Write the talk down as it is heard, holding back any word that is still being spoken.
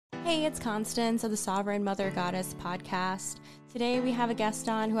Hey, it's Constance of the Sovereign Mother Goddess podcast. Today we have a guest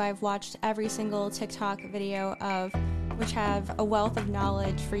on who I've watched every single TikTok video of, which have a wealth of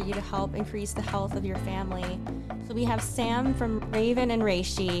knowledge for you to help increase the health of your family. So we have Sam from Raven and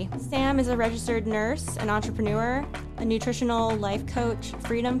Reishi. Sam is a registered nurse, an entrepreneur, a nutritional life coach,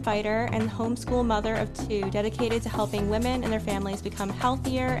 freedom fighter, and homeschool mother of two dedicated to helping women and their families become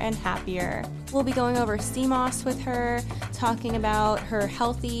healthier and happier. We'll be going over sea moss with her, talking about her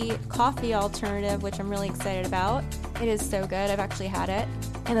healthy coffee alternative, which I'm really excited about. It is so good. I've actually had it.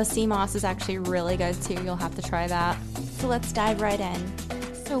 And the sea moss is actually really good too. You'll have to try that. So let's dive right in.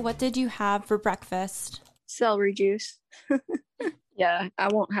 So what did you have for breakfast? Celery juice. Yeah, I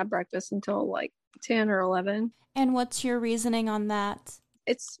won't have breakfast until like 10 or 11. And what's your reasoning on that?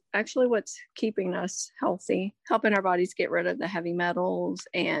 It's actually what's keeping us healthy, helping our bodies get rid of the heavy metals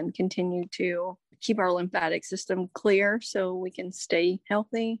and continue to keep our lymphatic system clear so we can stay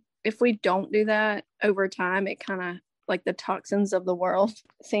healthy. If we don't do that over time, it kind of like the toxins of the world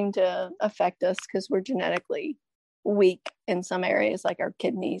seem to affect us because we're genetically weak in some areas, like our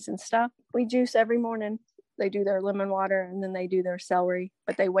kidneys and stuff. We juice every morning. They do their lemon water and then they do their celery,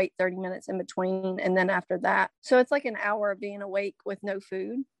 but they wait 30 minutes in between. And then after that, so it's like an hour of being awake with no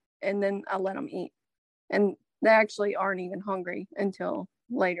food. And then I let them eat. And they actually aren't even hungry until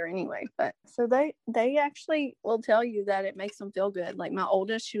later anyway. But so they actually will tell you that it makes them feel good. Like my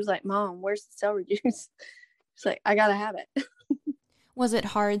oldest, she was like, "Mom, where's the celery juice?" She's like, "I gotta have it." Was it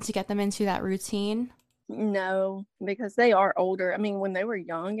hard to get them into that routine? No, because they are older. I mean, when they were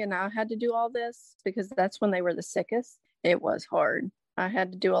young and I had to do all this, because that's when they were the sickest, it was hard. I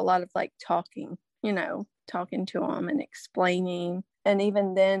had to do a lot of like talking to them and explaining. And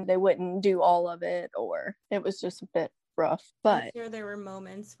even then, they wouldn't do all of it, or it was just a bit rough. But I'm sure there were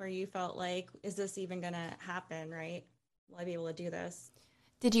moments where you felt like, is this even going to happen, right? Will I be able to do this?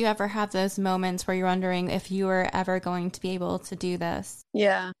 Did you ever have those moments where you're wondering if you were ever going to be able to do this?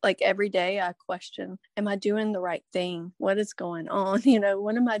 yeah, like every day I question, am I doing the right thing? What is going on?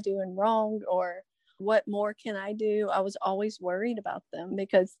 What am I doing wrong? Or what more can I do? I was always worried about them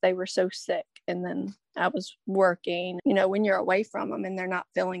because they were so sick. And then I was working, when you're away from them and they're not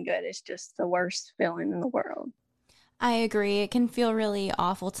feeling good, it's just the worst feeling in the world. I agree. It can feel really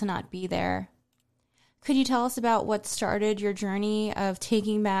awful to not be there. Could you tell us about what started your journey of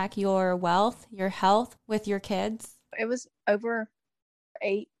taking back your wealth, your health with your kids? It was over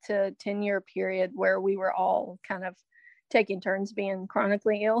 8 to 10 year period where we were all kind of taking turns being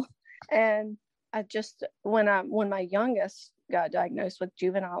chronically ill. And I just, when my youngest got diagnosed with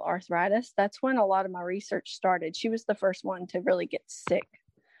juvenile arthritis, that's when a lot of my research started. She was the first one to really get sick.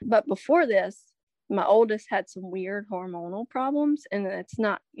 But before this, my oldest had some weird hormonal problems, and it's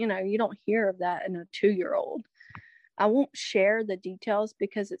not, you don't hear of that in a 2-year-old. I won't share the details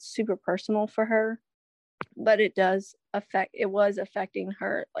because it's super personal for her, but it was affecting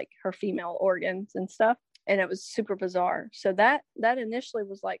her, like her female organs and stuff. And it was super bizarre. So that initially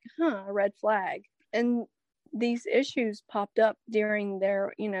was like, a red flag. And these issues popped up during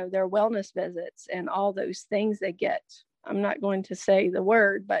their wellness visits and all those things they get. I'm not going to say the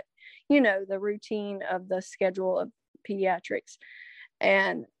word, but the routine of the schedule of pediatrics.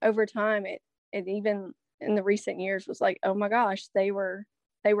 And over time, it even in the recent years was like, oh my gosh, they were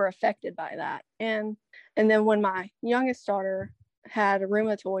affected by that. And then when my youngest daughter had a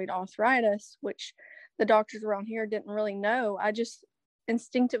rheumatoid arthritis, which the doctors around here didn't really know, I just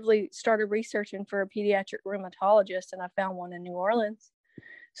instinctively started researching for a pediatric rheumatologist, and I found one in New Orleans.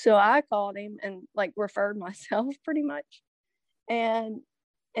 So I called him and like referred myself pretty much. And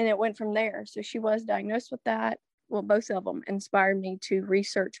it went from there. So she was diagnosed with that. Well, both of them inspired me to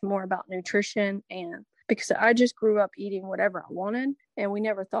research more about nutrition, and because I just grew up eating whatever I wanted and we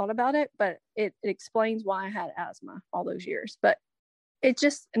never thought about it, but it explains why I had asthma all those years. But it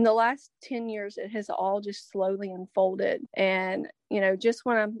just, in the last 10 years, it has all just slowly unfolded. And, just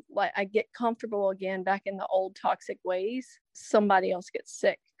when I'm like, I get comfortable again back in the old toxic ways, somebody else gets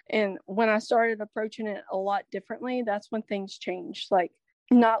sick. And when I started approaching it a lot differently, that's when things changed. Like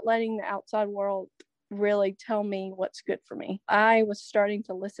not letting the outside world really tell me what's good for me. I was starting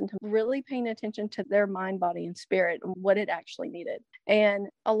to listen to, really paying attention to their mind, body, and spirit and what it actually needed. And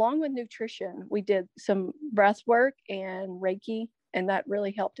along with nutrition, we did some breath work and Reiki, and that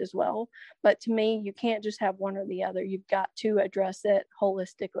really helped as well. But to me, you can't just have one or the other. You've got to address it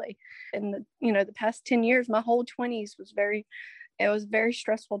holistically. And the past 10 years, my whole 20s was it was a very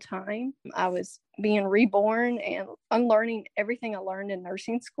stressful time. I was being reborn and unlearning everything I learned in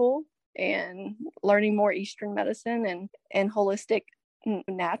nursing school and learning more Eastern medicine and holistic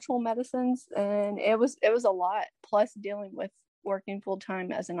natural medicines. And it was a lot, plus dealing with working full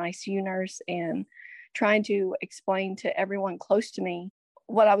time as an ICU nurse and trying to explain to everyone close to me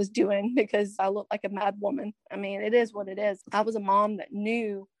what I was doing because I looked like a mad woman. I mean, it is what it is. I was a mom that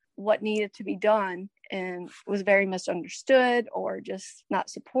knew what needed to be done and was very misunderstood or just not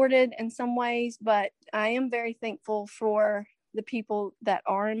supported in some ways. But I am very thankful for the people that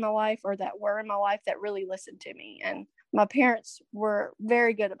are in my life or that were in my life that really listened to me. And my parents were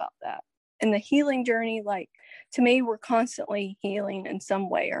very good about that. And the healing journey, like to me, we're constantly healing in some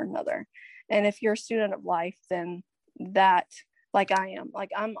way or another. And if you're a student of life, then that, like I am,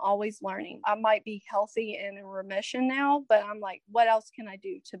 like I'm always learning. I might be healthy and in remission now, but I'm like, what else can I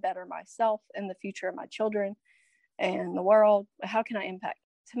do to better myself and the future of my children and the world? How can I impact?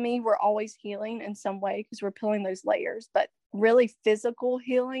 To me, we're always healing in some way because we're peeling those layers, but really physical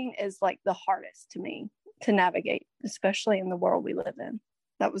healing is like the hardest to me to navigate, especially in the world we live in.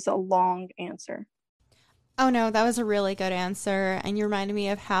 That was a long answer. Oh no, that was a really good answer. And you reminded me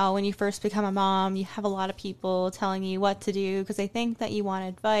of how when you first become a mom, you have a lot of people telling you what to do because they think that you want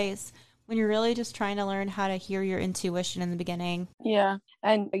advice when you're really just trying to learn how to hear your intuition in the beginning. Yeah.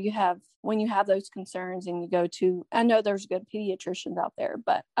 And when you have those concerns and you go to, I know there's good pediatricians out there,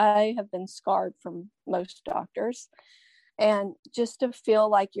 but I have been scarred from most doctors. And just to feel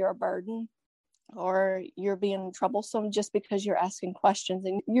like you're a burden or you're being troublesome just because you're asking questions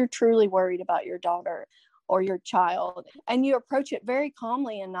and you're truly worried about your daughter or your child, and you approach it very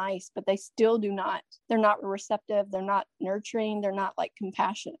calmly and nice, but they're not receptive, they're not nurturing, they're not like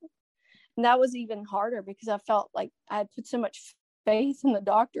compassionate. And that was even harder because I felt like I had put so much faith in the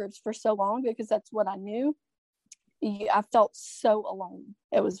doctors for so long because that's what I knew. I felt so alone.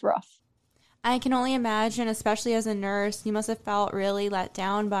 It was rough. I can only imagine, especially as a nurse, you must have felt really let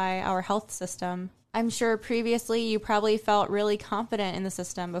down by our health system. I'm sure previously you probably felt really confident in the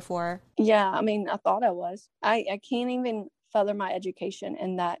system before. Yeah, I mean, I thought I was. I can't even further my education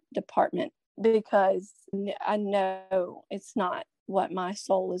in that department because I know it's not what my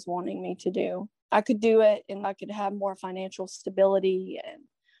soul is wanting me to do. I could do it and I could have more financial stability and,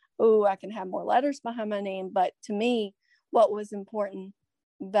 I can have more letters behind my name. But to me, what was important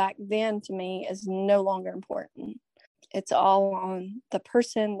back then to me is no longer important. It's all on the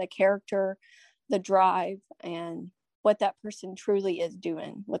person, the character, the drive, and what that person truly is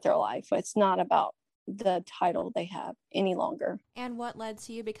doing with their life. It's not about the title they have any longer. And what led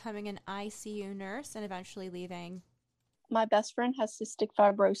to you becoming an ICU nurse and eventually leaving? My best friend has cystic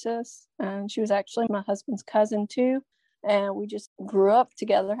fibrosis, and she was actually my husband's cousin too. And we just grew up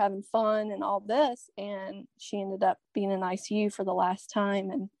together having fun and all this. And she ended up being in ICU for the last time.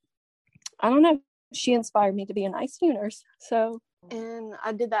 And I don't know, she inspired me to be an ICU nurse. And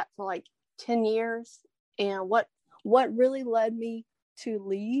I did that for like 10 years. And what really led me to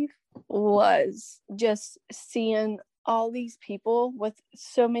leave was just seeing all these people with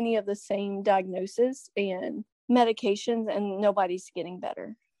so many of the same diagnoses and medications, and nobody's getting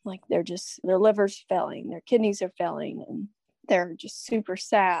better. Like their liver's failing, their kidneys are failing, and they're just super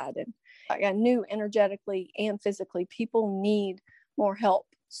sad. And I knew energetically and physically people need more help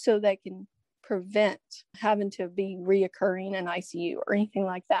so they can prevent having to be reoccurring in ICU or anything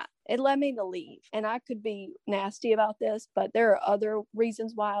like that. It led me to leave. And I could be nasty about this, but there are other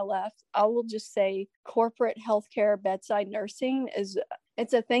reasons why I left. I will just say corporate healthcare bedside nursing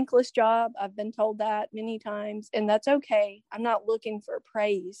it's a thankless job. I've been told that many times, and that's okay. I'm not looking for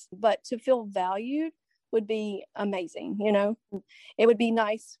praise, but to feel valued would be amazing. It would be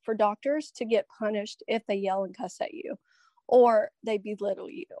nice for doctors to get punished if they yell and cuss at you or they belittle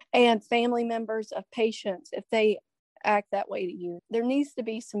you, and family members of patients if they act that way to you. There needs to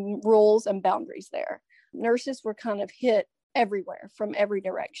be some rules and boundaries there. Nurses were kind of hit everywhere from every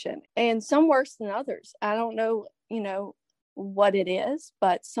direction, and some worse than others. I don't know, what it is,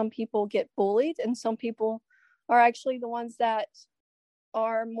 but some people get bullied and some people are actually the ones that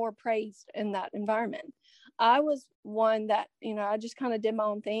are more praised in that environment. I was one that, I just kind of did my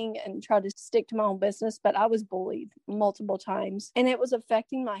own thing and tried to stick to my own business, but I was bullied multiple times and it was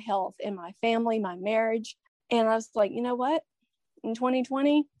affecting my health and my family, my marriage. And I was like, you know what? In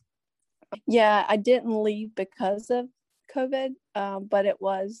 2020, yeah, I didn't leave because of COVID, but it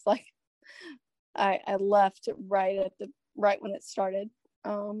was like I left right when it started,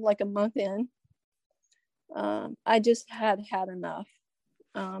 like a month in. I just had enough.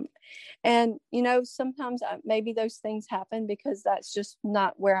 And sometimes maybe those things happen because that's just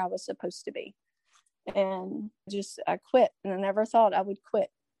not where I was supposed to be. And I quit, and I never thought I would quit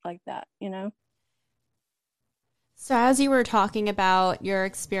like that. So as you were talking about your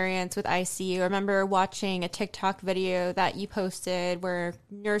experience with ICU, I remember watching a TikTok video that you posted where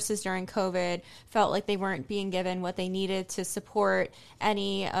nurses during COVID felt like they weren't being given what they needed to support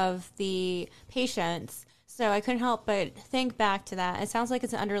any of the patients. So I couldn't help but think back to that. It sounds like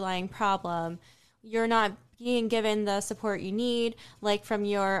it's an underlying problem. You're not being given the support you need, like from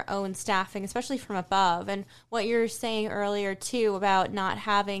your own staffing, especially from above. And what you're saying earlier too about not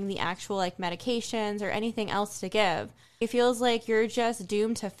having the actual like medications or anything else to give. It feels like you're just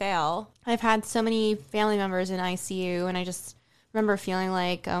doomed to fail. I've had so many family members in ICU and I just remember feeling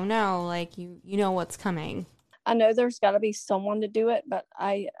like, oh no, like you know what's coming. I know there's got to be someone to do it, but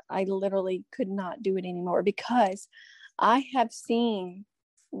I literally could not do it anymore because I have seen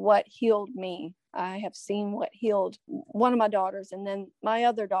what healed me. I have seen what healed one of my daughters and then my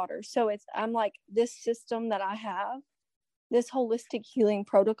other daughter. So I'm like, this system that I have, this holistic healing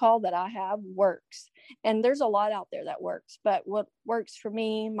protocol that I have works. And there's a lot out there that works, but what works for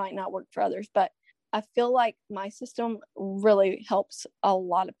me might not work for others. But I feel like my system really helps a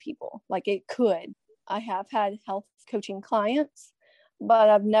lot of people. Like it could. I have had health coaching clients, but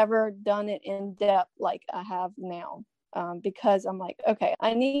I've never done it in depth like I have now. Because I'm like, okay,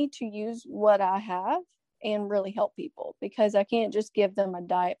 I need to use what I have and really help people because I can't just give them a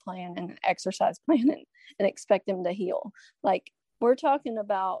diet plan and an exercise plan and expect them to heal. Like we're talking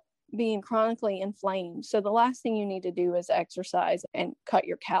about being chronically inflamed. So the last thing you need to do is exercise and cut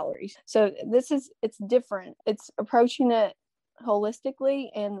your calories. So it's different. It's approaching it holistically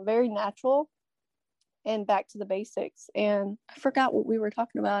and very natural and back to the basics. And I forgot what we were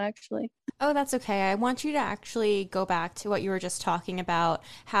talking about actually. Oh, that's okay. I want you to actually go back to what you were just talking about,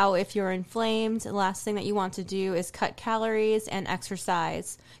 how if you're inflamed, the last thing that you want to do is cut calories and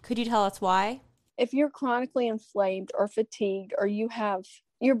exercise. Could you tell us why? If you're chronically inflamed or fatigued or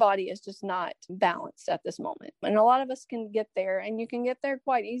your body is just not balanced at this moment. And a lot of us can get there and you can get there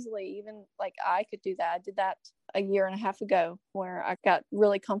quite easily. Even like I could do that. I did that a year and a half ago where I got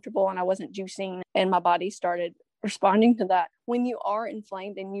really comfortable and I wasn't juicing and my body started responding to that. When you are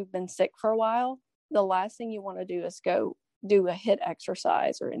inflamed and you've been sick for a while, the last thing you want to do is go do a HIIT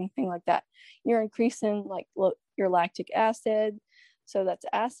exercise or anything like that. You're increasing your lactic acid. So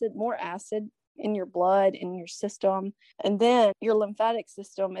that's more acid in your blood, in your system. And then your lymphatic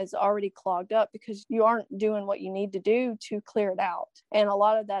system is already clogged up because you aren't doing what you need to do to clear it out. And a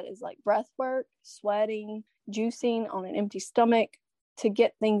lot of that is like breath work, sweating, juicing on an empty stomach to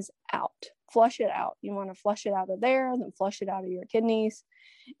get things out. Flush it out. You want to flush it out of there, then flush it out of your kidneys.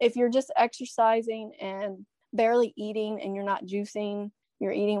 If you're just exercising and barely eating and you're not juicing,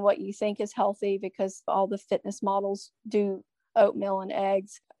 you're eating what you think is healthy because all the fitness models do oatmeal and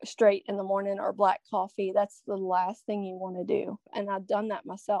eggs straight in the morning or black coffee. That's the last thing you want to do. And I've done that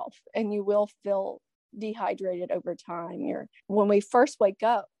myself. And you will feel dehydrated over time. When we first wake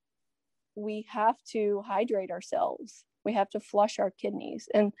up, we have to hydrate ourselves. We have to flush our kidneys.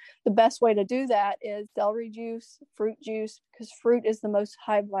 And the best way to do that is celery juice, fruit juice, because fruit is the most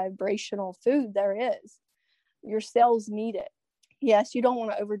high vibrational food there is. Your cells need it. Yes, you don't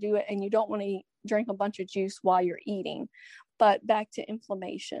want to overdo it and you don't want to drink a bunch of juice while you're eating. But back to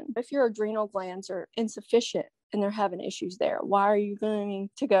inflammation. If your adrenal glands are insufficient and they're having issues there, why are you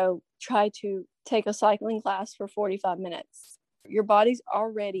going to go try to take a cycling class for 45 minutes? Your body's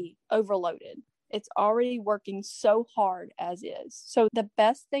already overloaded. It's already working so hard as is. So the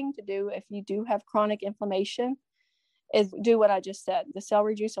best thing to do if you do have chronic inflammation is do what I just said, the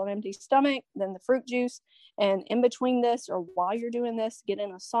celery juice on empty stomach, then the fruit juice. And in between this or while you're doing this, get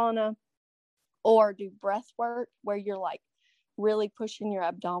in a sauna or do breath work where you're like really pushing your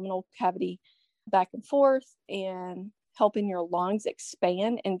abdominal cavity back and forth and helping your lungs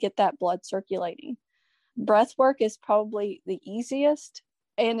expand and get that blood circulating. Breath work is probably the easiest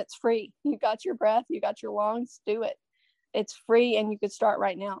and it's free. You got your breath, you got your lungs, do it. It's free and you could start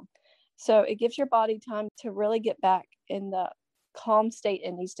right now. So it gives your body time to really get back in the calm state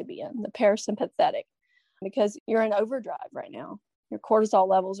it needs to be in, the parasympathetic, because you're in overdrive right now. Your cortisol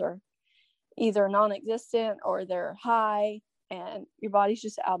levels are either non-existent or they're high and your body's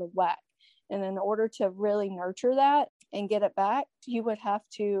just out of whack. And in order to really nurture that and get it back, you would have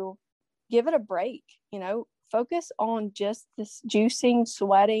to give it a break, focus on just this juicing,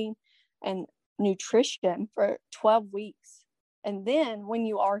 sweating, and nutrition for 12 weeks. And then when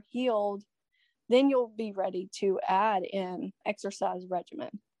you are healed, then you'll be ready to add in exercise regimen.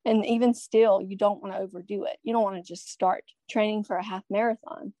 And even still, you don't want to overdo it. You don't want to just start training for a half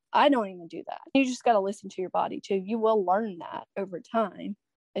marathon. I don't even do that. You just got to listen to your body too. You will learn that over time.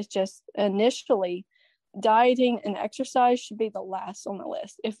 It's just initially dieting and exercise should be the last on the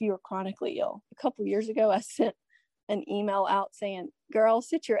list if you're chronically ill. A couple of years ago, I sent an email out saying, "Girl,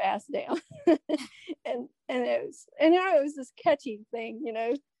 sit your ass down." It was this catchy thing,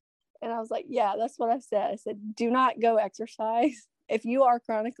 and I was like, yeah, that's what I said. I said, do not go exercise. If you are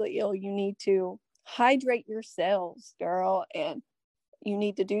chronically ill, you need to hydrate your cells, girl, and you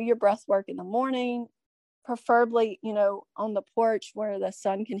need to do your breath work in the morning, preferably, on the porch where the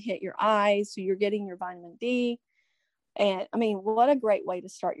sun can hit your eyes, so you're getting your vitamin D. And I mean, what a great way to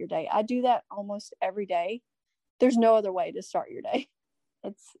start your day. I do that almost every day. There's no other way to start your day.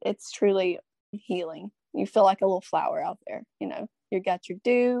 It's truly healing. You feel like a little flower out there, you got your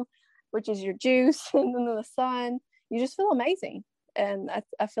dew, which is your juice, and then the sun. You just feel amazing. And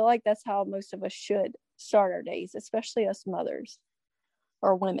I feel like that's how most of us should start our days, especially us mothers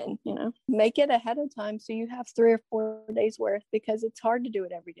or women, make it ahead of time so you have 3 or 4 days worth, because it's hard to do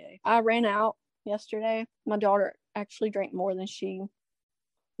it every day. I ran out yesterday. My daughter actually drank more than she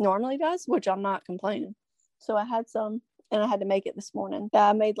normally does, which I'm not complaining. So I had some, and I had to make it this morning.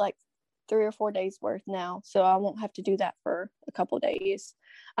 I made like 3 or 4 days worth now, so I won't have to do that for a couple of days.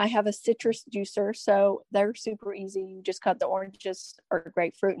 I have a citrus juicer, so they're super easy. You just cut the oranges or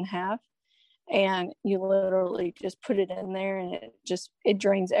grapefruit in half, and you literally just put it in there, and it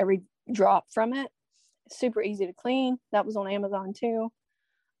drains every drop from it. It's super easy to clean. That was on Amazon too.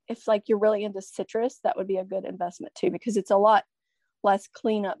 If like you're really into citrus, that would be a good investment too, because it's a lot less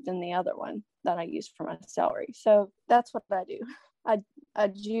cleanup than the other one that I use for my celery. So that's what I do. I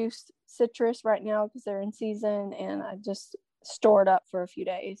juice citrus right now because they're in season, and I just store it up for a few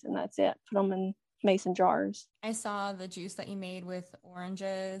days, and that's it. Put them in mason jars. I saw the juice that you made with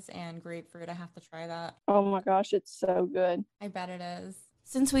oranges and grapefruit. I have to try that. Oh my gosh, it's so good. I bet it is.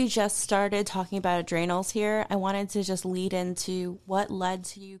 Since we just started talking about adrenals here, I wanted to just lead into what led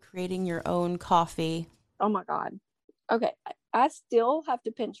to you creating your own coffee. Oh my God. Okay. I still have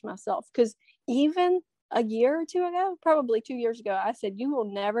to pinch myself, because even a year or two ago, probably 2 years ago, I said, you will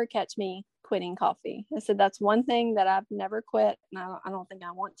never catch me quitting coffee. I said, that's one thing that I've never quit, and I don't think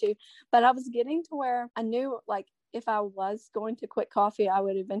I want to. But I was getting to where I knew, like, if I was going to quit coffee, I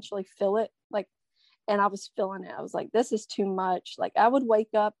would eventually feel it. And I was feeling it. I was like, this is too much. Like, I would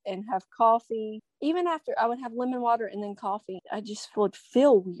wake up and have coffee. Even after, I would have lemon water and then coffee. I just would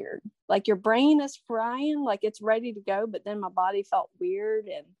feel weird. Like your brain is frying, like it's ready to go. But then my body felt weird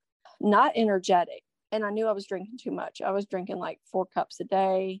and not energetic. And I knew I was drinking too much. I was drinking like 4 cups a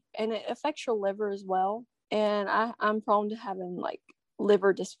day. And it affects your liver as well. And I'm prone to having like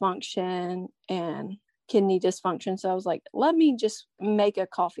liver dysfunction and kidney dysfunction. So I was like, let me just make a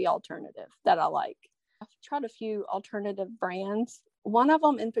coffee alternative that I like. I've tried a few alternative brands. One of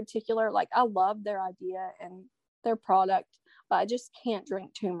them in particular, like I love their idea and their product, but I just can't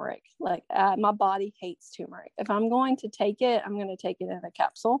drink turmeric. Like my body hates turmeric. If I'm going to take it, I'm going to take it in a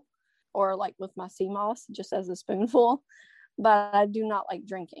capsule or like with my sea moss, just as a spoonful. But I do not like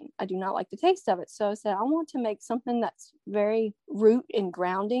drinking. I do not like the taste of it. So I said, I want to make something that's very root and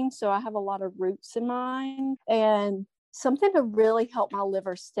grounding. So I have a lot of roots in mine, and something to really help my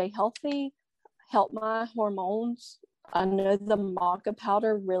liver stay healthy, help my hormones. I know the maca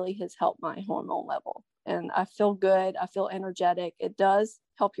powder really has helped my hormone level, and I feel good. I feel energetic. It does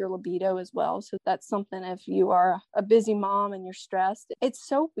help your libido as well. So that's something, if you are a busy mom and you're stressed, it's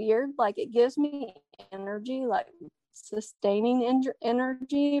so weird. Like it gives me energy, like sustaining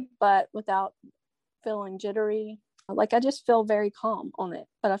energy, but without feeling jittery. Like I just feel very calm on it,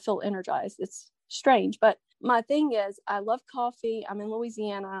 but I feel energized. It's strange, but my thing is I love coffee. I'm in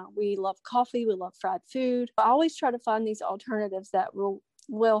Louisiana. We love coffee. We love fried food. I always try to find these alternatives that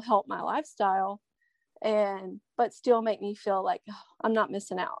will help my lifestyle, but still make me feel like I'm not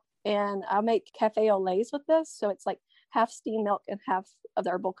missing out. And I make cafe au laits with this. So it's like half steamed milk and half of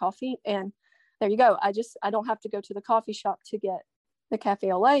the herbal coffee. And there you go. I don't have to go to the coffee shop to get the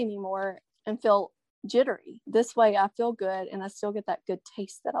cafe au lait anymore and feel jittery. This way I feel good and I still get that good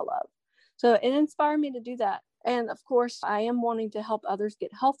taste that I love. So it inspired me to do that. And of course, I am wanting to help others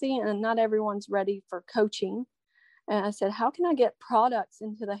get healthy, and not everyone's ready for coaching. And I said, how can I get products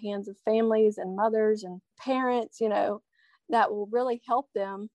into the hands of families and mothers and parents, that will really help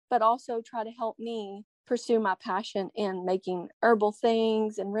them, but also try to help me pursue my passion in making herbal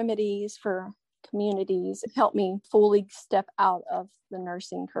things and remedies for communities, help me fully step out of the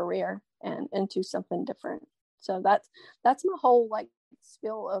nursing career and into something different. So that's my whole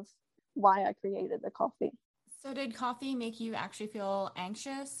spiel of why I created the coffee. So did coffee make you actually feel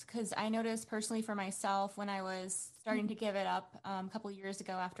anxious? Because I noticed personally for myself, when I was starting to give it up a couple of years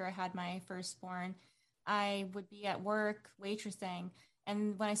ago after I had my firstborn, I would be at work waitressing.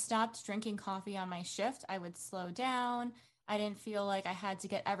 And when I stopped drinking coffee on my shift, I would slow down. I didn't feel like I had to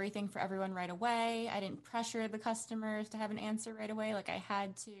get everything for everyone right away. I didn't pressure the customers to have an answer right away. Like I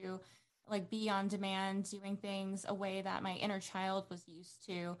had to like be on demand, doing things a way that my inner child was used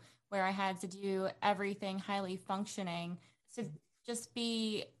to, where I had to do everything highly functioning to just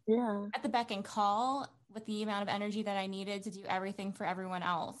be Yeah. at the beck and call with the amount of energy that I needed to do everything for everyone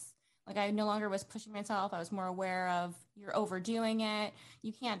else. Like I no longer was pushing myself. I was more aware of you're overdoing it.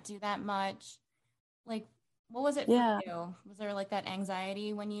 You can't do that much. Like, what was it for Yeah. you? Was there like that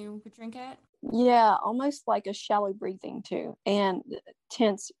anxiety when you would drink it? Yeah, almost like a shallow breathing too, and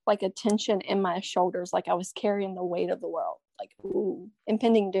tense, like a tension in my shoulders, like I was carrying the weight of the world, like ooh,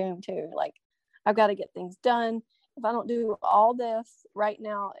 impending doom too. Like I've got to get things done. If I don't do all this right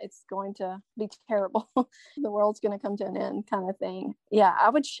now, it's going to be terrible. The world's going to come to an end, kind of thing. Yeah, I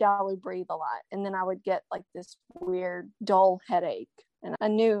would shallow breathe a lot, and then I would get like this weird, dull headache. And I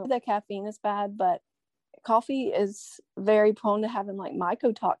knew that caffeine is bad, but coffee is very prone to having like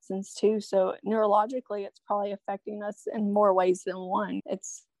mycotoxins too. So neurologically, it's probably affecting us in more ways than one.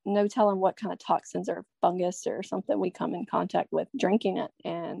 It's no telling what kind of toxins or fungus or something we come in contact with drinking it.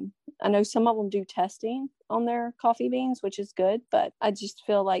 And I know some of them do testing on their coffee beans, which is good, but I just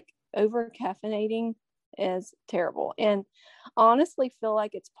feel like over caffeinating is terrible. And honestly feel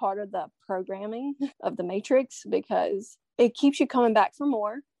like it's part of the programming of the matrix, because it keeps you coming back for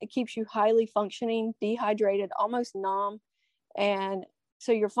more. It keeps you highly functioning, dehydrated, almost numb. And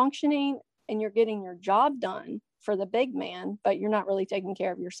so you're functioning and you're getting your job done for the big man, but you're not really taking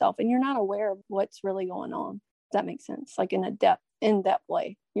care of yourself and you're not aware of what's really going on. Does that make sense? Like in in-depth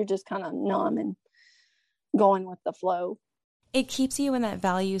way. You're just kind of numb and going with the flow. It keeps you in that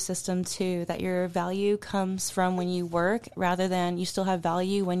value system too, that your value comes from when you work rather than you still have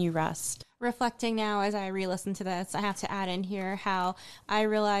value when you rest. Reflecting now as I re-listen to this, I have to add in here how I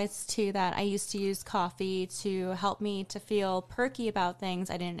realized too that I used to use coffee to help me to feel perky about things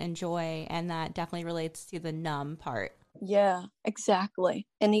I didn't enjoy, and that definitely relates to the numb part. Yeah, exactly.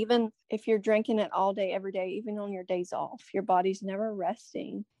 And even if you're drinking it all day, every day, even on your days off, your body's never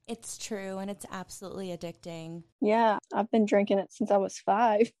resting. It's true, and it's absolutely addicting. Yeah, I've been drinking it since I was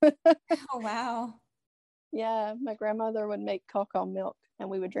 5. Oh, wow. Yeah, my grandmother would make cocoa milk and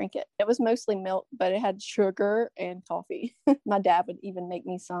we would drink it. It was mostly milk, but it had sugar and coffee. My dad would even make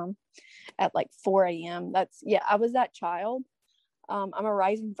me some at like 4 a.m. Yeah, I was that child. I'm a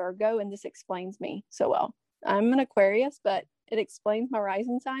rising Virgo, and this explains me so well. I'm an Aquarius, but it explains my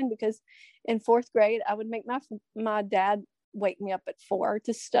rising sign because in 4th grade, I would make my dad wake me up at 4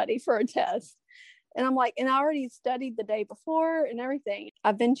 to study for a test. And I'm like, and I already studied the day before and everything.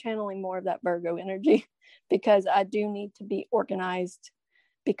 I've been channeling more of that Virgo energy because I do need to be organized,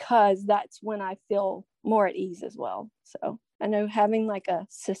 because that's when I feel more at ease as well. So I know having like a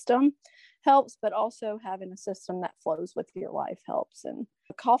system helps, but also having a system that flows with your life helps. And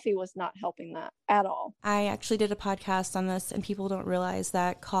coffee was not helping that at all. I actually did a podcast on this, and people don't realize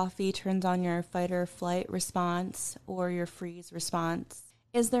that coffee turns on your fight or flight response or your freeze response.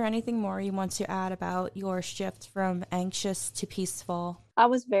 Is there anything more you want to add about your shift from anxious to peaceful? I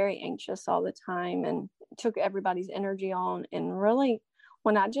was very anxious all the time and took everybody's energy on. And really,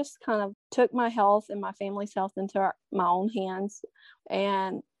 when I just kind of took my health and my family's health into my own hands,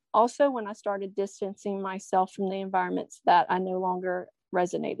 and also when I started distancing myself from the environments that I no longer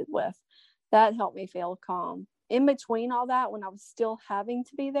resonated with, that helped me feel calm. In between all that, when I was still having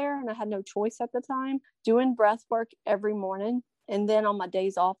to be there and I had no choice at the time, doing breath work every morning, and then on my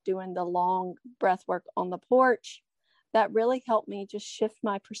days off doing the long breath work on the porch, that really helped me just shift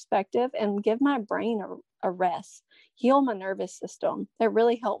my perspective and give my brain a rest, heal my nervous system. That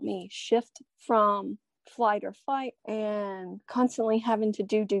really helped me shift from flight or fight and constantly having to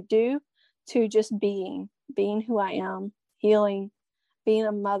do to just being who I am, healing, being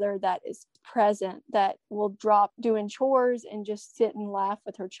a mother that is present, that will drop doing chores and just sit and laugh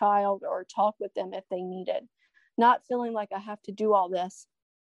with her child or talk with them if they need it. Not feeling like I have to do all this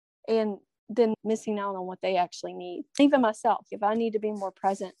and then missing out on what they actually need. Even myself, if I need to be more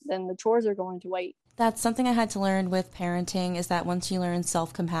present, then the chores are going to wait. That's something I had to learn with parenting, is that once you learn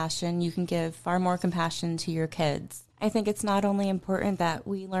self-compassion, you can give far more compassion to your kids. I think it's not only important that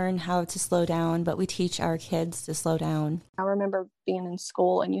we learn how to slow down, but we teach our kids to slow down. I remember being in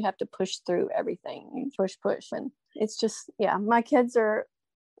school and you have to push through everything. You push. And it's just, yeah, my kids are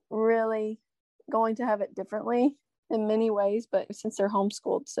really going to have it differently in many ways, but since they're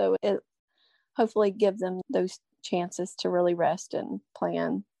homeschooled, so it hopefully give them those chances to really rest and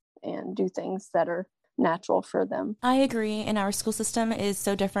plan and do things that are natural for them. I agree, and our school system is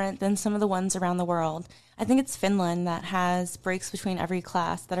so different than some of the ones around the world. I think it's Finland that has breaks between every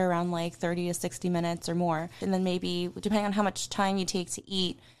class that are around like 30 to 60 minutes or more. And then maybe, depending on how much time you take to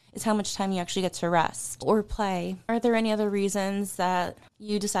eat, is how much time you actually get to rest or play. Are there any other reasons that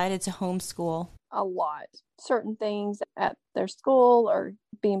you decided to homeschool? A lot. Certain things at their school or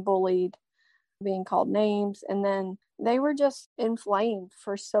being bullied, being called names, and then they were just inflamed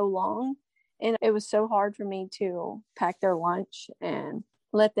for so long. And it was so hard for me to pack their lunch and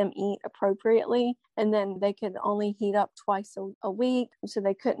let them eat appropriately. And then they could only heat up twice a week. So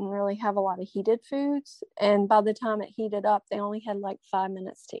they couldn't really have a lot of heated foods. And by the time it heated up, they only had like 5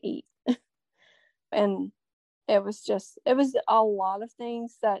 minutes to eat. And it was a lot of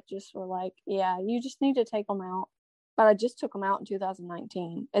things that just were like, yeah, you just need to take them out. But I just took them out in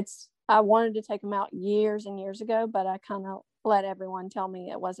 2019. I wanted to take them out years and years ago, but I kind of let everyone tell me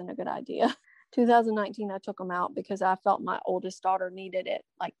it wasn't a good idea. 2019, I took them out because I felt my oldest daughter needed it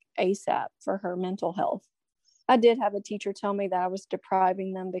like ASAP for her mental health. I did have a teacher tell me that I was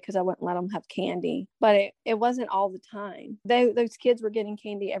depriving them because I wouldn't let them have candy, but it wasn't all the time. Those kids were getting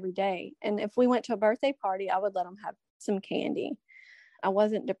candy every day. And if we went to a birthday party, I would let them have some candy. I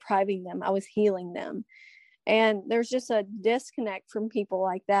wasn't depriving them. I was healing them. And there's just a disconnect from people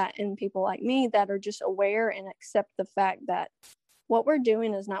like that and people like me that are just aware and accept the fact that what we're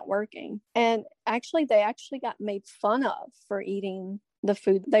doing is not working. And actually, they actually got made fun of for eating the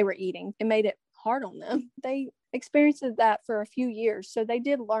food they were eating. It made it hard on them. They experienced that for a few years. So they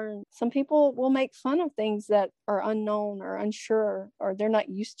did learn. Some people will make fun of things that are unknown or unsure or they're not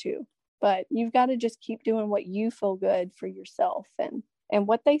used to. But you've got to just keep doing what you feel good for yourself. And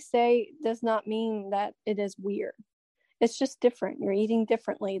what they say does not mean that it is weird. It's just different. You're eating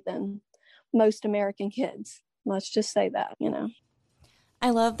differently than most American kids. Let's just say that, I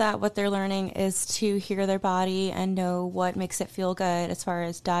love that what they're learning is to hear their body and know what makes it feel good as far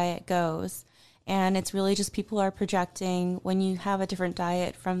as diet goes. And it's really just people are projecting when you have a different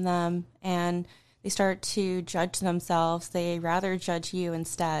diet from them and they start to judge themselves, they rather judge you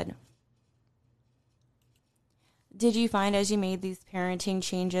instead. Did you find as you made these parenting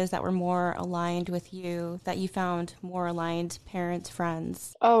changes that were more aligned with you, that you found more aligned parents,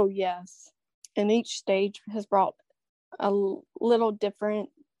 friends? Oh, yes. And each stage has brought a little different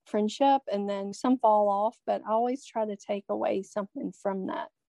friendship, and then some fall off, but I always try to take away something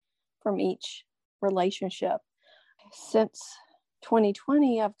from each relationship. Since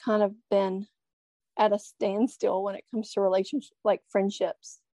 2020, I've kind of been at a standstill when it comes to relationships, like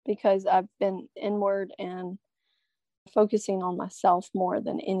friendships, because I've been inward and focusing on myself more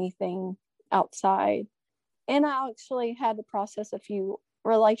than anything outside. And I actually had to process a few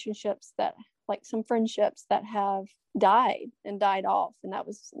relationships that, like some friendships that have died off. And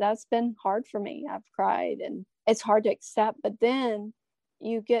that's been hard for me. I've cried and it's hard to accept, but then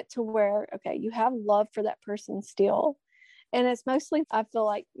you get to where, okay, you have love for that person still. And it's mostly, I feel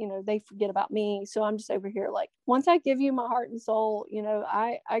like, they forget about me. So I'm just over here, like, once I give you my heart and soul,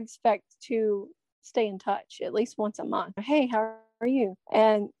 I expect to stay in touch at least once a month. Hey, how are you?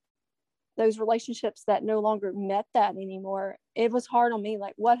 And those relationships that no longer met that anymore, it was hard on me.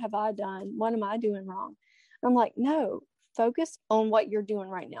 Like, what have I done? What am I doing wrong? I'm like, no, focus on what you're doing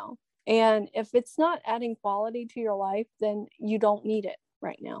right now. And if it's not adding quality to your life, then you don't need it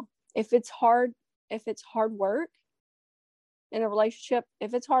right now. If it's hard work in a relationship,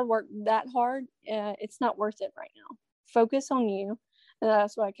 if it's hard work that hard, it's not worth it right now. Focus on you. And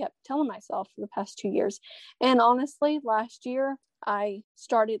that's what I kept telling myself for the past 2 years. And honestly, last year, I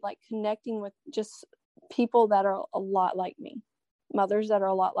started like connecting with just people that are a lot like me, mothers that are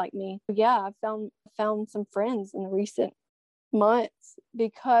a lot like me. Yeah, I found some friends in the recent months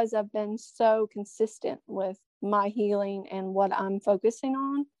because I've been so consistent with my healing and what I'm focusing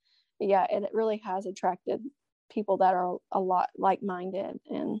on. Yeah, it really has attracted people that are a lot like-minded,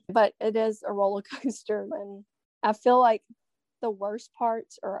 but it is a roller coaster, and I feel like the worst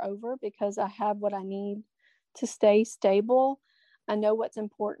parts are over because I have what I need to stay stable. I know what's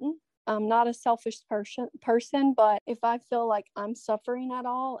important. I'm not a selfish person, but if I feel like I'm suffering at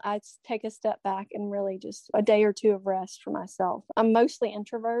all, I take a step back and really just a day or two of rest for myself. I'm mostly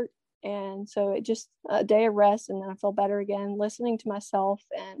introvert. And so it just a day of rest and then I feel better again, listening to myself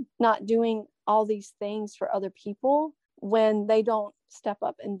and not doing all these things for other people when they don't step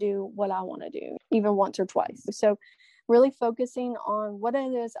up and do what I want to do, even once or twice. So really focusing on what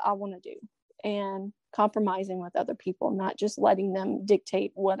it is I want to do and compromising with other people, not just letting them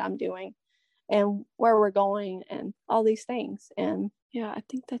dictate what I'm doing and where we're going and all these things. And yeah, I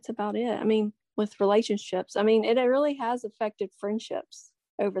think that's about it. I mean, with relationships, I mean, it really has affected friendships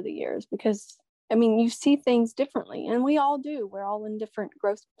over the years because I mean, you see things differently, and we all do. We're all in different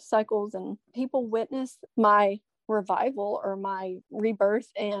growth cycles, and people witness my revival or my rebirth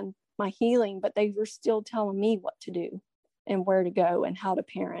and my healing, but they were still telling me what to do and where to go and how to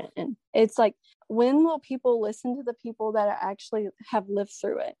parent. And it's like, when will people listen to the people that actually have lived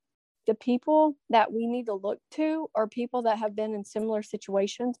through it? The people that we need to look to are people that have been in similar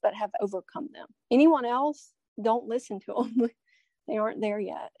situations but have overcome them. Anyone else, don't listen to them. They aren't there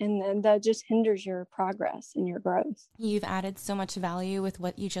yet. And then that just hinders your progress and your growth. You've added so much value with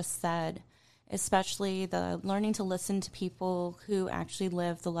what you just said, especially the learning to listen to people who actually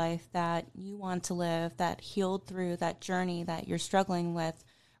live the life that you want to live, that healed through that journey that you're struggling with,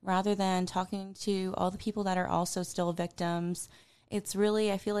 rather than talking to all the people that are also still victims. It's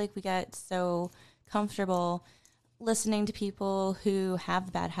really, I feel like we get so comfortable listening to people who have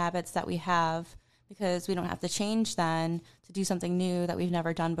the bad habits that we have, because we don't have to change then to do something new that we've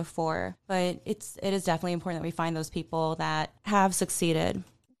never done before. But it is definitely important that we find those people that have succeeded.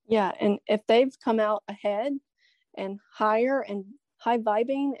 Yeah. And if they've come out ahead and higher and high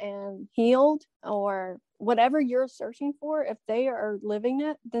vibing and healed, or whatever you're searching for, if they are living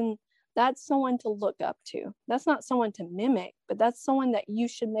it, then that's someone to look up to. That's not someone to mimic, but that's someone that you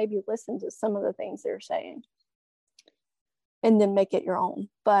should maybe listen to some of the things they're saying and then make it your own.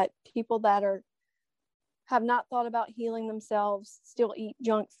 But people that have not thought about healing themselves, still eat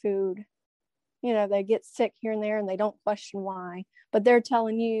junk food, they get sick here and there and they don't question why, but they're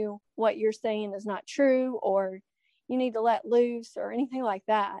telling you what you're saying is not true, or you need to let loose, or anything like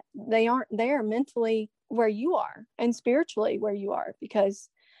that. They aren't there mentally where you are and spiritually where you are. Because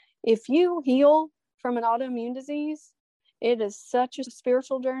if you heal from an autoimmune disease, it is such a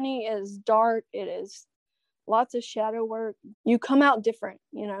spiritual journey. It is dark. It is lots of shadow work. You come out different,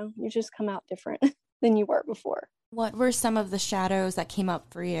 you just come out different than you were before. What were some of the shadows that came up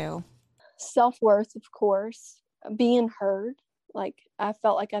for you? Self-worth, of course, being heard. Like, I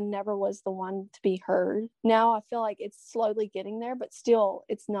felt like I never was the one to be heard. Now I feel like it's slowly getting there, but still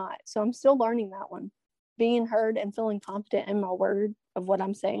it's not. So I'm still learning that one. Being heard and feeling confident in my word of what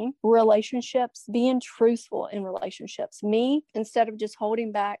I'm saying. Relationships, being truthful in relationships. Me, instead of just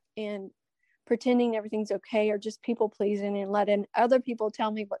holding back and pretending everything's okay, or just people pleasing and letting other people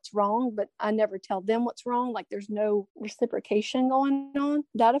tell me what's wrong, but I never tell them what's wrong. Like, there's no reciprocation going on.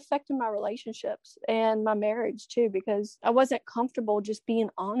 That affected my relationships and my marriage too, because I wasn't comfortable just being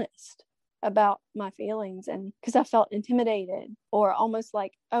honest about my feelings, and because I felt intimidated, or almost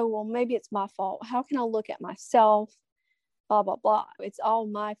like, oh, well, maybe it's my fault. How can I look at myself? Blah, blah, blah. It's all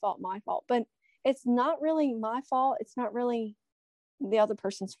my fault. But it's not really my fault. It's not really the other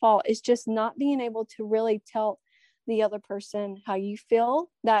person's fault. It's just not being able to really tell the other person how you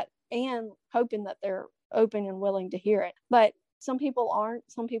feel, that, and hoping that they're open and willing to hear it. But some people aren't,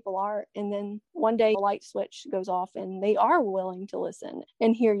 some people are. And then one day a light switch goes off and they are willing to listen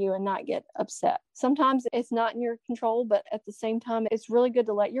and hear you and not get upset. Sometimes it's not in your control, but at the same time, it's really good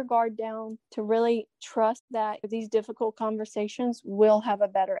to let your guard down, to really trust that these difficult conversations will have a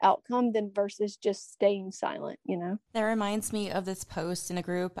better outcome than versus just staying silent, That reminds me of this post in a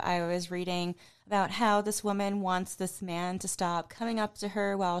group I was reading about how this woman wants this man to stop coming up to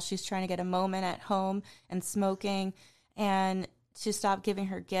her while she's trying to get a moment at home and smoking, and to stop giving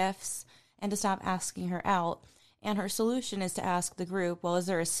her gifts, and to stop asking her out. And her solution is to ask the group, well, is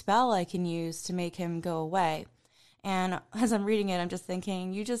there a spell I can use to make him go away? And as I'm reading it, I'm just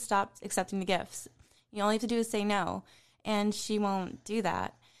thinking, you just stopped accepting the gifts. You all you have to do is say no. And she won't do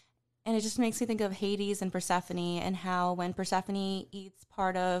that. And it just makes me think of Hades and Persephone, and how when Persephone eats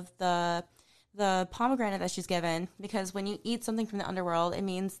part of the pomegranate that she's given, because when you eat something from the underworld, it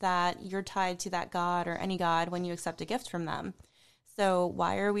means that you're tied to that god or any god when you accept a gift from them. So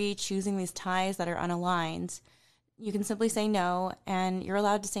why are we choosing these ties that are unaligned? You can simply say no, and you're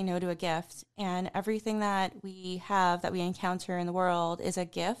allowed to say no to a gift. And everything that we have, that we encounter in the world, is a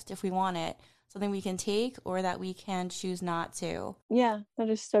gift if we want it, something we can take or that we can choose not to. Yeah, that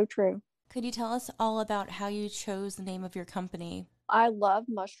is so true. Could you tell us all about how you chose the name of your company? I love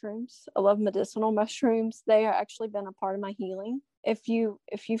mushrooms. I love medicinal mushrooms. They have actually been a part of my healing. If you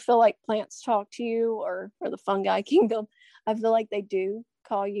feel like plants talk to you, or the fungi kingdom, I feel like they do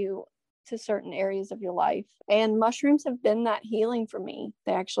call you to certain areas of your life. And mushrooms have been that healing for me.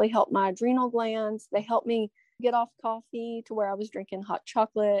 They actually help my adrenal glands. They help me get off coffee to where I was drinking hot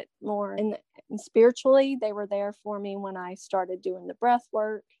chocolate more. And spiritually, they were there for me when I started doing the breath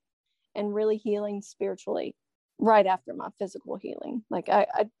work and really healing spiritually right after my physical healing. Like, I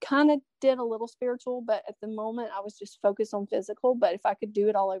kind of did a little spiritual, but at the moment I was just focused on physical. But if I could do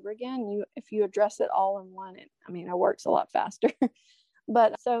it all over again, if you address it all in one, it works a lot faster.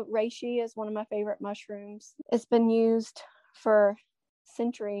 But so reishi is one of my favorite mushrooms. It's been used for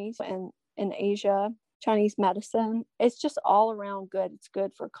centuries in Asia, Chinese medicine. It's just all around good. It's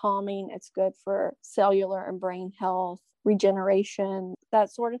good for calming. It's good for cellular and brain health, regeneration,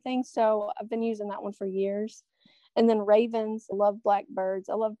 that sort of thing. So I've been using that one for years. And then ravens, I love black birds.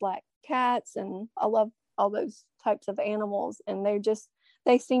 I love black cats, and I love all those types of animals. And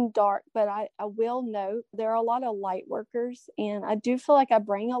they seem dark, but I will note there are a lot of light workers, and I do feel like I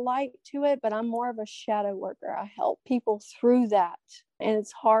bring a light to it, but I'm more of a shadow worker. I help people through that, and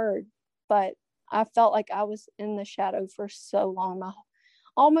it's hard, but I felt like I was in the shadow for so long,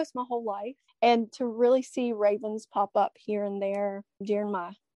 almost my whole life. And to really see ravens pop up here and there during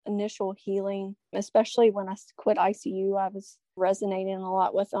my initial healing, especially when I quit ICU, I was resonating a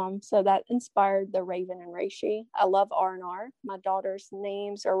lot with them. So that inspired the Raven and Reishi. I love R&R. My daughter's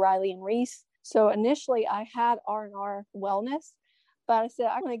names are Riley and Reese. So initially I had R&R Wellness, but I said,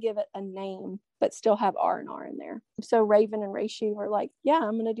 I'm going to give it a name, but still have R&R in there. So Raven and Reishi were like, yeah,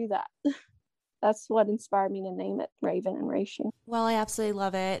 I'm going to do that. That's what inspired me to name it Raven and Reishi. Well, I absolutely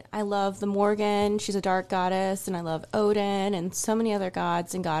love it. I love the Morgan. She's a dark goddess, and I love Odin and so many other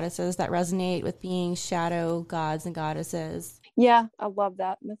gods and goddesses that resonate with being shadow gods and goddesses. Yeah, I love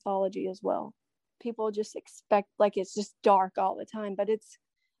that mythology as well. People just expect like it's just dark all the time, but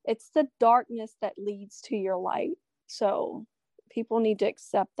it's the darkness that leads to your light. So people need to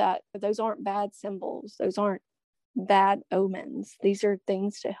accept that. Those aren't bad symbols. Those aren't bad omens. These are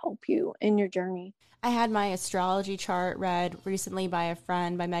things to help you in your journey. I had my astrology chart read recently by a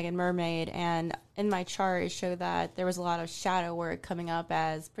friend, by Megan Mermaid, and in my chart it showed that there was a lot of shadow work coming up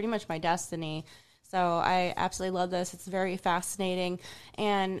as pretty much my destiny. So I absolutely love this. It's very fascinating.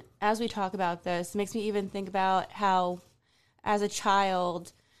 And as we talk about this, it makes me even think about how as a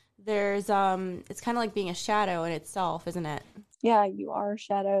child there's it's kind of like being a shadow in itself, isn't it? Yeah, you are a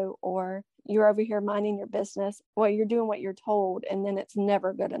shadow, or you're over here minding your business. Well, you're doing what you're told, and then it's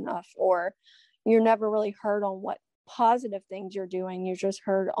never good enough, or you're never really heard on what positive things you're doing. You're just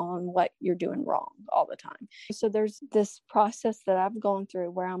heard on what you're doing wrong all the time. So there's this process that I've gone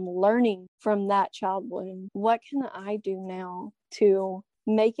through where I'm learning from that child wound. What can I do now to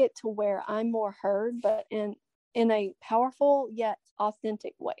make it to where I'm more heard, but in a powerful yet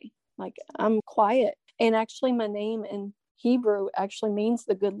authentic way? Like, I'm quiet. And actually my name in Hebrew actually means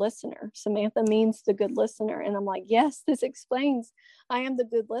the good listener. Samantha means the good listener. And I'm like, yes, this explains I am the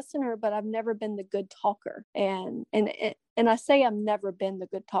good listener, but I've never been the good talker. And I say I've never been the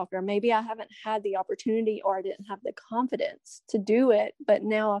good talker. Maybe I haven't had the opportunity, or I didn't have the confidence to do it. But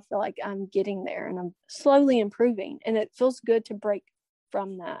now I feel like I'm getting there, and I'm slowly improving. And it feels good to break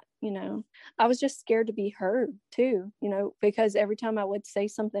from that. I was just scared to be heard too, because every time I would say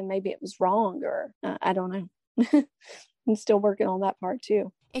something, maybe it was wrong, or I don't know. I'm still working on that part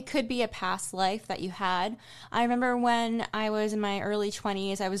too. It could be a past life that you had. I remember when I was in my early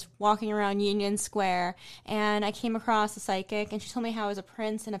 20s, I was walking around Union Square, and I came across a psychic, and she told me how I was a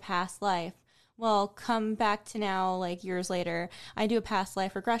prince in a past life. Well, come back to now, like years later, I do a past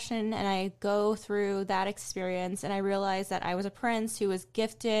life regression, and I go through that experience, and I realized that I was a prince who was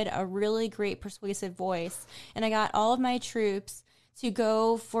gifted a really great persuasive voice, and I got all of my troops to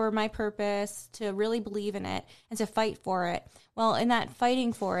go for my purpose, to really believe in it, and to fight for it. Well, in that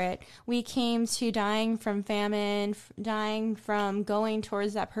fighting for it, we came to dying from famine, dying from going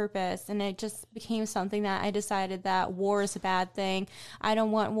towards that purpose, and it just became something that I decided that war is a bad thing. I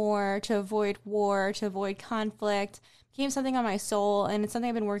don't want war, to avoid conflict. It became something on my soul, and it's something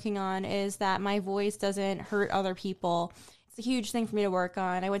I've been working on, is that my voice doesn't hurt other people. It's a huge thing for me to work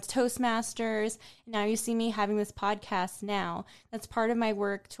on. I went to Toastmasters, and now you see me having this podcast now. That's part of my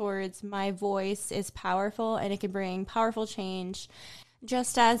work towards my voice is powerful, and it can bring powerful change.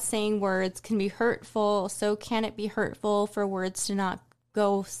 Just as saying words can be hurtful, so can it be hurtful for words to not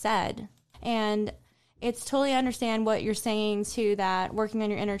go said. And it's totally understand what you're saying to that working on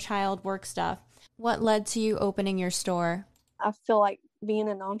your inner child work stuff. What led to you opening your store? I feel like being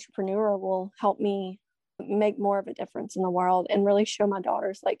an entrepreneur will help me make more of a difference in the world, and really show my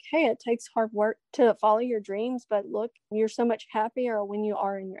daughters, like, hey, it takes hard work to follow your dreams, but look, you're so much happier when you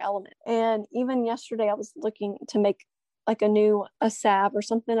are in your element. And even yesterday I was looking to make like a salve or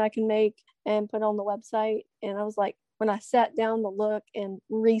something I can make and put on the website, and I was like, when I sat down to look and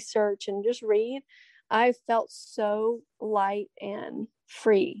research and just read, I felt so light and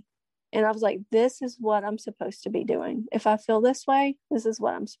free. And I was like, this is what I'm supposed to be doing. If I feel this way, this is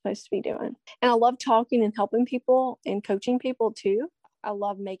what I'm supposed to be doing. And I love talking and helping people and coaching people too. I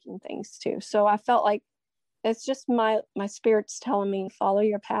love making things too. So I felt like it's just my spirit's telling me follow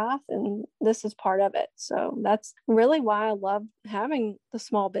your path, and this is part of it. So that's really why I love having the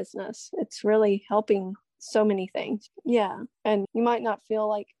small business. It's really helping so many things. Yeah. And you might not feel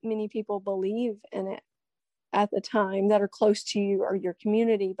like many people believe in it at the time that are close to you or your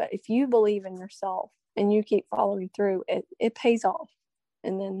community, but if you believe in yourself and you keep following through, it pays off.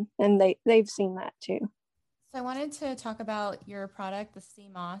 And they've seen that too. So I wanted to talk about your product, the sea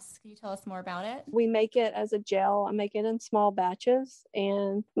moss. Can you tell us more about it? We make it as a gel. I make it in small batches.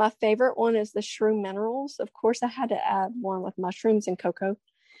 And my favorite one is the shroom minerals. Of course, I had to add one with mushrooms and cocoa.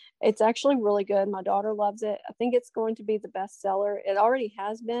 It's actually really good. My daughter loves it. I think it's going to be the best seller. It already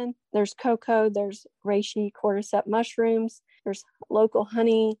has been. There's cocoa, there's reishi, cordyceps mushrooms, there's local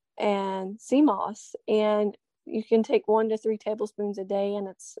honey and sea moss. And you can take 1 to 3 tablespoons a day, and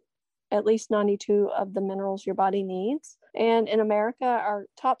it's at least 92 of the minerals your body needs. And in America, our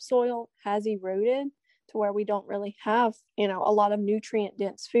topsoil has eroded to where we don't really have, a lot of nutrient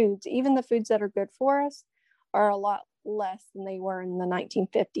dense foods. Even the foods that are good for us are a lot less than they were in the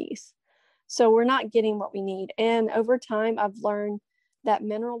 1950s. So we're not getting what we need. And over time, I've learned that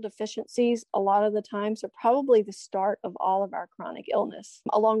mineral deficiencies a lot of the times are probably the start of all of our chronic illness,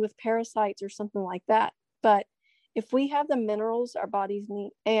 along with parasites or something like that. But if we have the minerals our bodies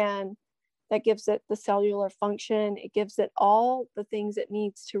need, and that gives it the cellular function, it gives it all the things it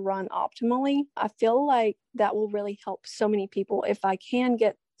needs to run optimally, I feel like that will really help so many people. If I can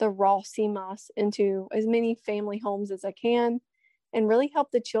get the raw sea moss into as many family homes as I can, and really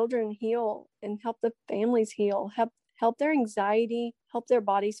help the children heal and help the families heal, help their anxiety, help their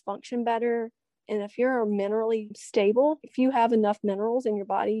bodies function better. And if you're minerally stable, if you have enough minerals in your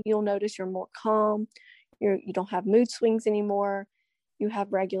body, you'll notice you're more calm. You don't have mood swings anymore. You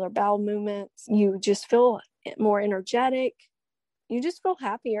have regular bowel movements. You just feel more energetic. You just feel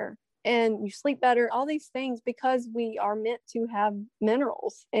happier and you sleep better. All these things because we are meant to have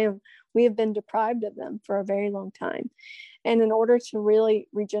minerals and we have been deprived of them for a very long time. And in order to really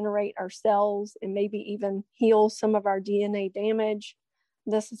regenerate our cells and maybe even heal some of our DNA damage,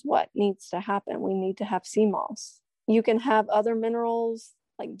 this is what needs to happen. We need to have sea moss. You can have other minerals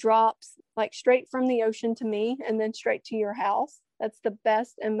like drops, like straight from the ocean to me and then straight to your house. That's the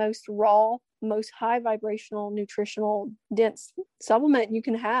best and most raw, most high vibrational, nutritional, dense supplement you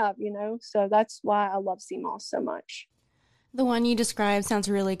can have, So that's why I love sea moss so much. The one you described sounds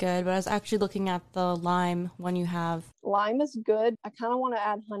really good, but I was actually looking at the lime one you have. Lime is good. I kind of want to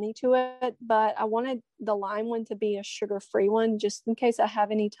add honey to it, but I wanted the lime one to be a sugar-free one just in case I have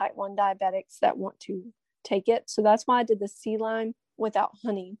any type 1 diabetics that want to take it. So that's why I did the sea lime without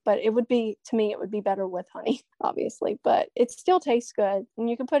honey, but it would be better with honey, obviously, but it still tastes good. And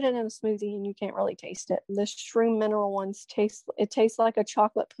you can put it in a smoothie and you can't really taste it. The shroom mineral ones tastes like a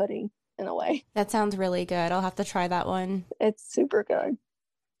chocolate pudding in a way. That sounds really good. I'll have to try that one. It's super good.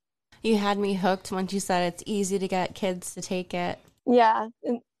 You had me hooked once you said it's easy to get kids to take it. Yeah.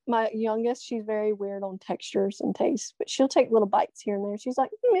 And my youngest, she's very weird on textures and tastes, but she'll take little bites here and there. She's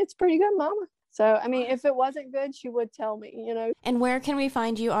like, it's pretty good, Mama. So, if it wasn't good, she would tell me, And where can we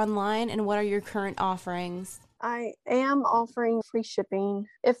find you online, and what are your current offerings? I am offering free shipping.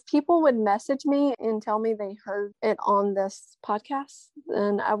 If people would message me and tell me they heard it on this podcast,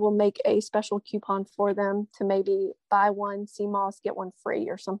 then I will make a special coupon for them to maybe buy one sea moss, get one free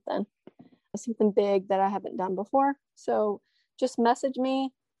or something big that I haven't done before. So just message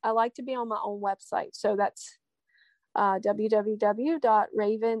me. I like to be on my own website. So that's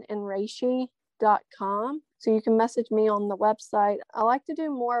www.ravenandreishi.com. So you can message me on the website. I like to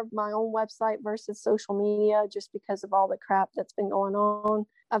do more of my own website versus social media just because of all the crap that's been going on.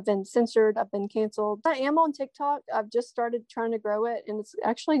 I've been censored. I've been canceled. I am on TikTok. I've just started trying to grow it and it's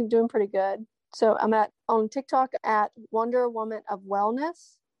actually doing pretty good. So I'm on TikTok at Wonder Woman of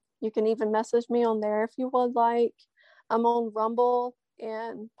Wellness. You can even message me on there if you would like. I'm on Rumble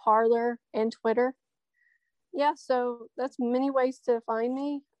and Parler and Twitter. Yeah, so that's many ways to find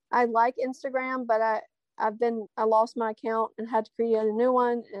me. I like Instagram, but I lost my account and had to create a new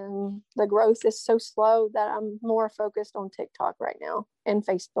one, and the growth is so slow that I'm more focused on TikTok right now and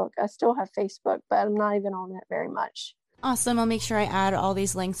Facebook. I still have Facebook, but I'm not even on it very much. Awesome. I'll make sure I add all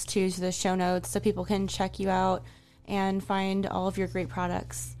these links to the show notes so people can check you out and find all of your great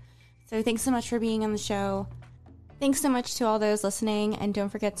products. So thanks so much for being on the show. Thanks so much to all those listening, and don't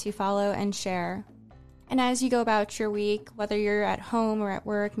forget to follow and share. And as you go about your week, whether you're at home or at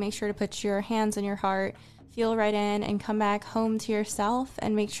work, make sure to put your hands on your heart, feel right in, and come back home to yourself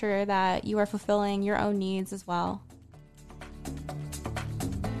and make sure that you are fulfilling your own needs as well.